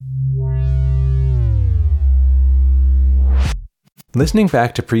Listening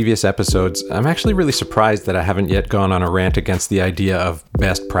back to previous episodes, I'm actually really surprised that I haven't yet gone on a rant against the idea of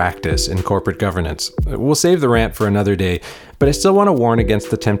best practice in corporate governance. We'll save the rant for another day, but I still want to warn against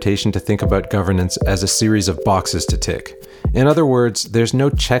the temptation to think about governance as a series of boxes to tick. In other words, there's no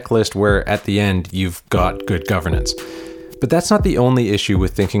checklist where at the end you've got good governance. But that's not the only issue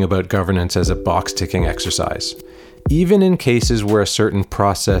with thinking about governance as a box-ticking exercise. Even in cases where a certain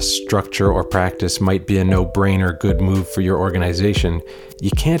process, structure, or practice might be a no-brainer good move for your organization, you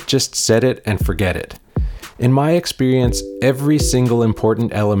can't just set it and forget it. In my experience, every single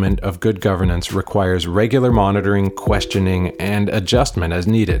important element of good governance requires regular monitoring, questioning, and adjustment as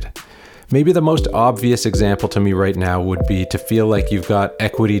needed. Maybe the most obvious example to me right now would be to feel like you've got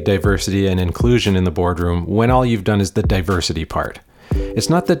equity, diversity, and inclusion in the boardroom when all you've done is the diversity part. It's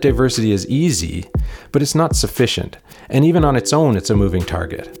not that diversity is easy, but it's not sufficient, and even on its own, it's a moving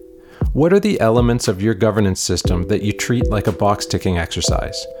target. What are the elements of your governance system that you treat like a box-ticking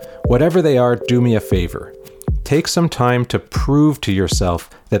exercise? Whatever they are, do me a favor. Take some time to prove to yourself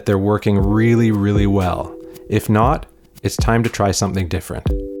that they're working really, really well. If not, it's time to try something different.